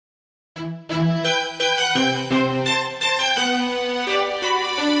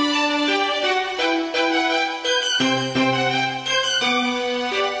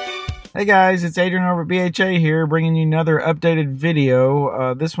Hey guys, it's Adrian over at BHA here, bringing you another updated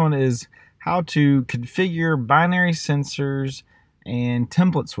video. This one is how to configure binary sensors and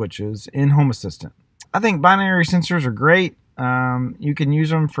template switches in Home Assistant. I think binary sensors are great. You can use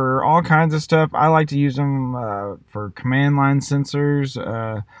them for all kinds of stuff. I like to use them for command line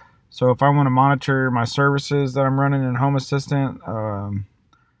sensors. So if I want to monitor my services that I'm running in Home Assistant,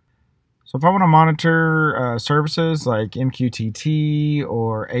 so if I want to monitor services like MQTT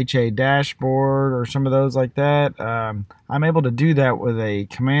or HA dashboard or some of those like that, I'm able to do that with a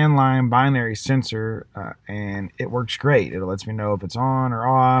command line binary sensor, and it works great. It lets me know if it's on or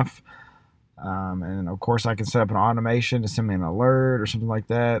off, and of course I can set up an automation to send me an alert or something like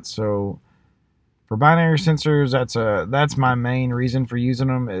that. So for binary sensors, that's my main reason for using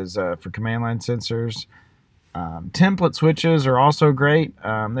them, is for command line sensors. Template switches are also great.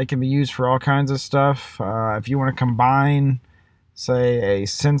 They can be used for all kinds of stuff. If you want to combine, say, a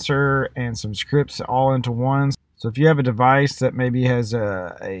sensor and some scripts all into one. So if you have a device that maybe has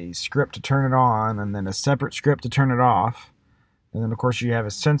a script to turn it on and then a separate script to turn it off, and then of course you have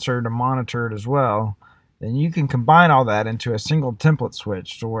a sensor to monitor it as well, then you can combine all that into a single template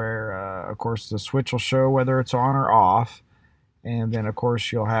switch to where, of course, the switch will show whether it's on or off. And then, of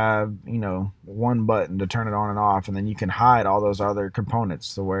course, you'll have, one button to turn it on and off, and then you can hide all those other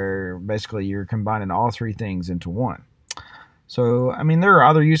components to where basically you're combining all three things into one. So, I mean, there are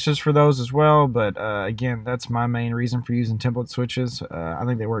other uses for those as well, but again, that's my main reason for using template switches. I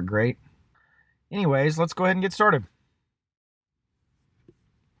think they work great. Anyways, let's go ahead and get started.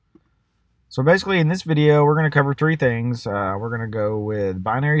 So basically, in this video, we're going to cover three things. We're going to go with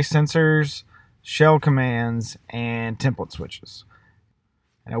binary sensors, shell commands, and template switches.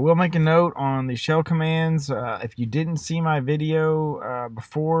 And I will make a note on the shell commands. If you didn't see my video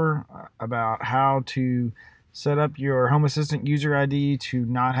before about how to set up your Home Assistant user ID to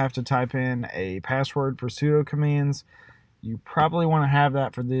not have to type in a password for sudo commands, you probably want to have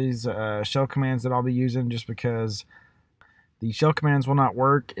that for these shell commands that I'll be using, just because the shell commands will not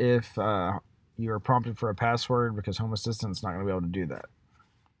work if you are prompted for a password, because Home Assistant's not going to be able to do that.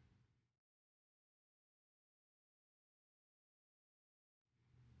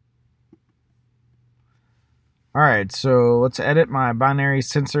 Alright, so let's edit my binary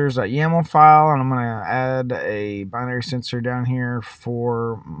sensors.yaml file, and I'm going to add a binary sensor down here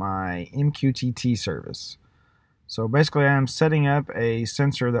for my MQTT service. So basically I'm setting up a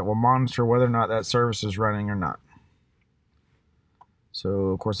sensor that will monitor whether or not that service is running or not. So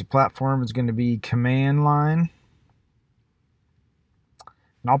of course the platform is going to be command line.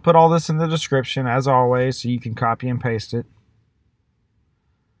 And I'll put all this in the description as always so you can copy and paste it.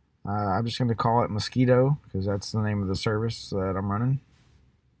 I'm just going to call it Mosquitto because that's the name of the service that I'm running.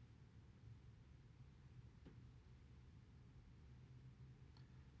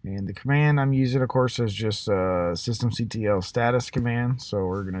 And the command I'm using, of course, is just systemctl status command. So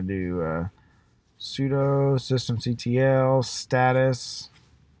we're going to do sudo systemctl status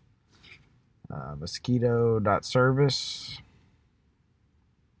mosquitto.service.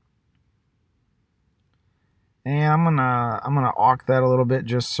 And I'm gonna awk that a little bit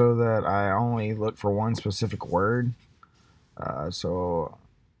just so that I only look for one specific word. So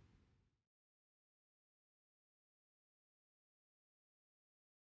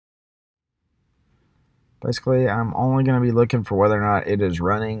basically, I'm only going to be looking for whether or not it is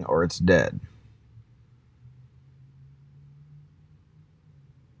running or it's dead.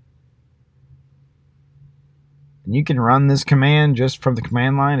 And you can run this command just from the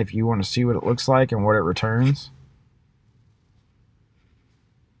command line if you want to see what it looks like and what it returns.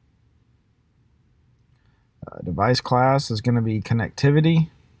 Device class is going to be connectivity.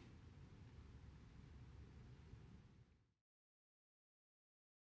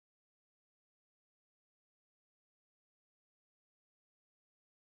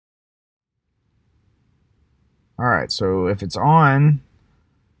 Alright, so if it's on,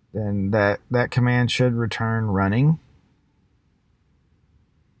 then that command should return running.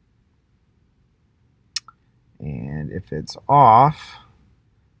 And if it's off,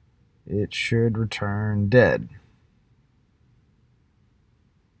 it should return dead.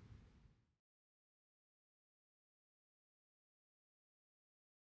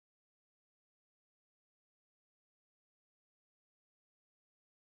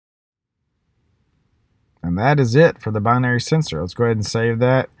 And that is it for the binary sensor. Let's go ahead and save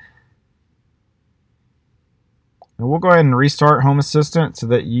that. And we'll go ahead and restart Home Assistant so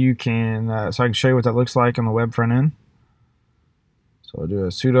that you can, so I can show you what that looks like on the web front end. So I'll do a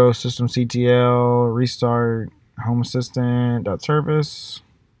sudo systemctl restart Home Assistant.service.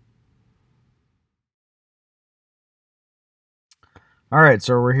 Alright,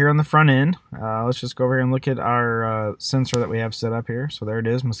 so we're here on the front end. Let's just go over here and look at our sensor that we have set up here. So there it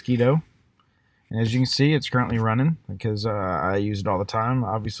is, Mosquito. And as you can see, it's currently running because I use it all the time,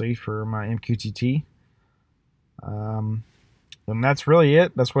 obviously, for my MQTT. And that's really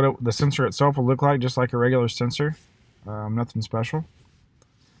it. That's what the sensor itself will look like, just like a regular sensor. Nothing special.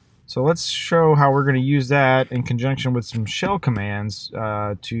 So let's show how we're going to use that in conjunction with some shell commands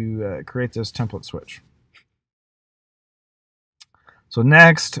to create this template switch. So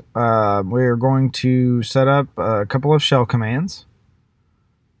next, we're going to set up a couple of shell commands.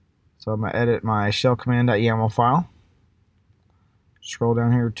 So I'm going to edit my shellcommand.yaml file. Scroll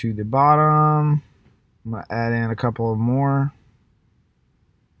down here to the bottom. I'm going to add in a couple of more.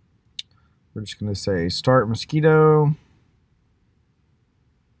 We're just going to say start mosquito.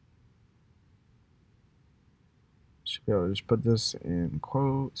 Should be able to just put this in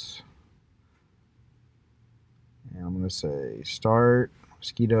quotes. And I'm going to say start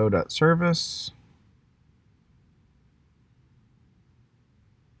mosquitto.service.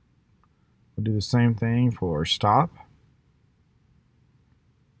 We'll do the same thing for stop.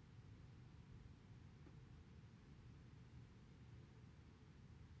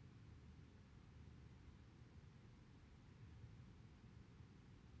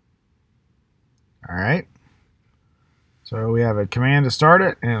 All right. So we have a command to start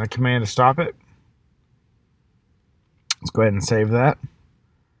it and a command to stop it. Let's go ahead and save that.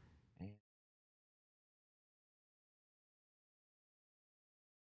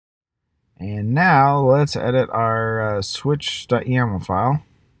 And now let's edit our switch.yaml file.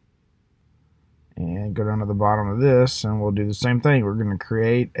 And go down to the bottom of this and we'll do the same thing. We're going to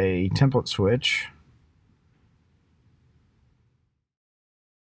create a template switch.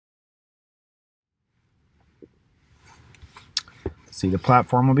 See, the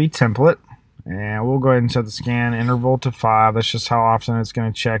platform will be template. And we'll go ahead and set the scan interval to 5. That's just how often it's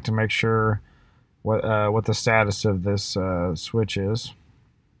going to check to make sure what the status of this switch is.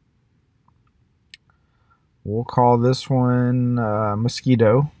 We'll call this one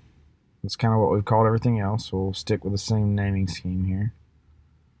Mosquito. That's kind of what we've called everything else. So we'll stick with the same naming scheme here.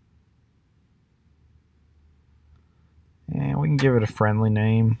 And we can give it a friendly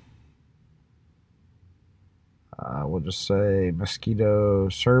name. We'll just say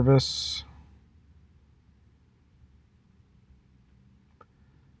mosquitto.service.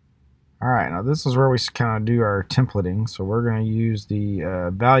 Alright, now this is where we kind of do our templating. So we're going to use the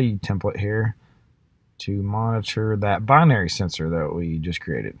value template here to monitor that binary sensor that we just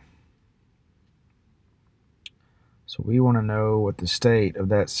created. So we want to know what the state of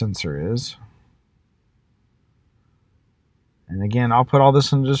that sensor is. And again, I'll put all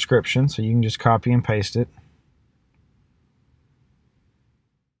this in the description so you can just copy and paste it.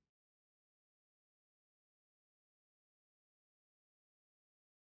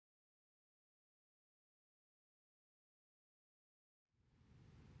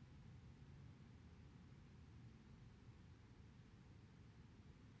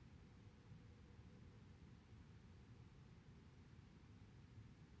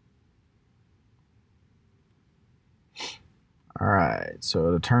 Alright,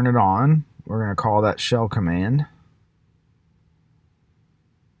 so to turn it on, we're going to call that shell command.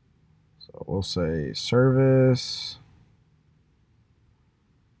 So we'll say service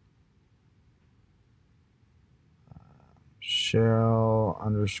shell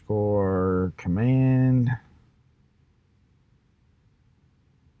underscore command.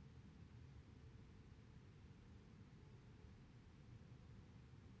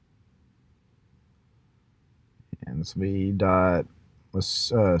 And this will be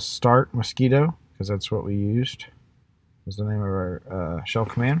let's start mosquito, because that's what we used as the name of our shell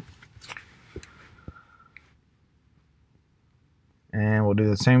command. And we'll do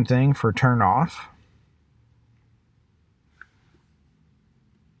the same thing for turn off.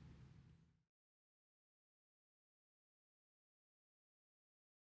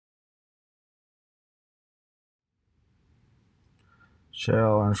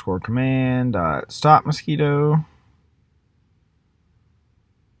 Shell underscore command dot stop mosquito.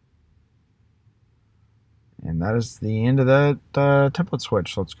 And that is the end of that template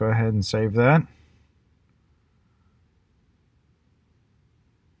switch. So let's go ahead and save that.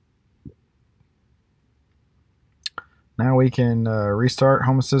 Now we can restart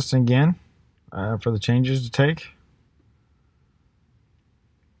Home Assistant again for the changes to take.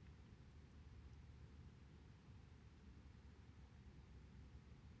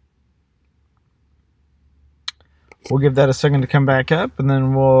 We'll give that a second to come back up, and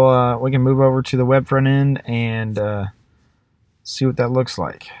then we can move over to the web front end and see what that looks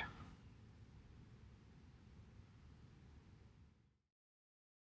like.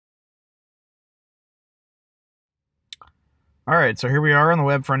 Alright, so here we are on the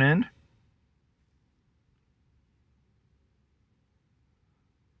web front end.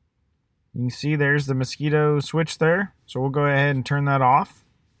 You can see there's the mosquito switch there, so we'll go ahead and turn that off.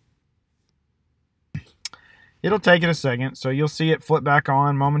 It'll take it a second, so you'll see it flip back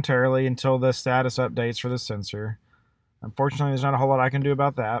on momentarily until the status updates for the sensor. Unfortunately, there's not a whole lot I can do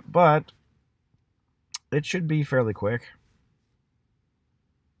about that, but it should be fairly quick.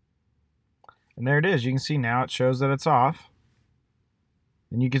 And there it is. You can see now it shows that it's off.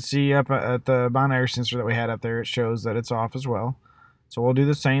 And you can see up at the binary sensor that we had up there, it shows that it's off as well. So we'll do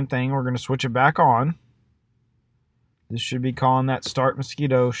the same thing. We're going to switch it back on. This should be calling that start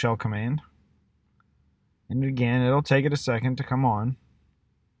mosquito shell command. And again, it'll take it a second to come on.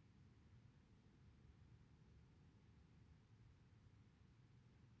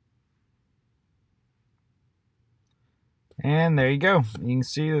 And there you go. You can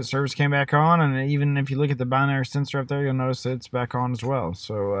see the service came back on, and even if you look at the binary sensor up there, you'll notice that it's back on as well.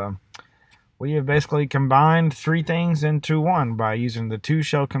 So we have basically combined three things into one by using the two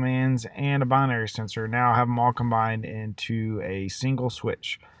shell commands and a binary sensor. Now have them all combined into a single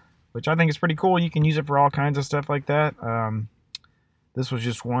switch, which I think is pretty cool. You can use it for all kinds of stuff like that. This was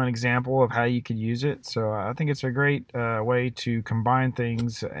just one example of how you could use it. So I think it's a great way to combine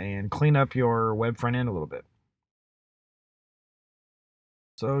things and clean up your web front end a little bit.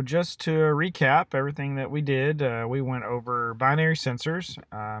 So just to recap everything that we did, we went over binary sensors,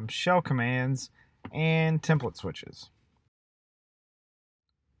 shell commands, and template switches.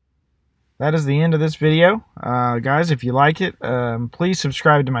 That is the end of this video. Guys, if you like it, please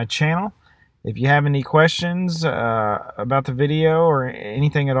subscribe to my channel. If you have any questions about the video or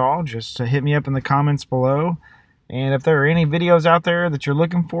anything at all, just hit me up in the comments below. And if there are any videos out there that you're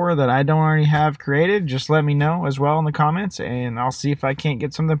looking for that I don't already have created, just let me know as well in the comments, and I'll see if I can't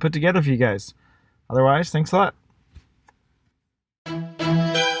get something put together for you guys. Otherwise, thanks a lot.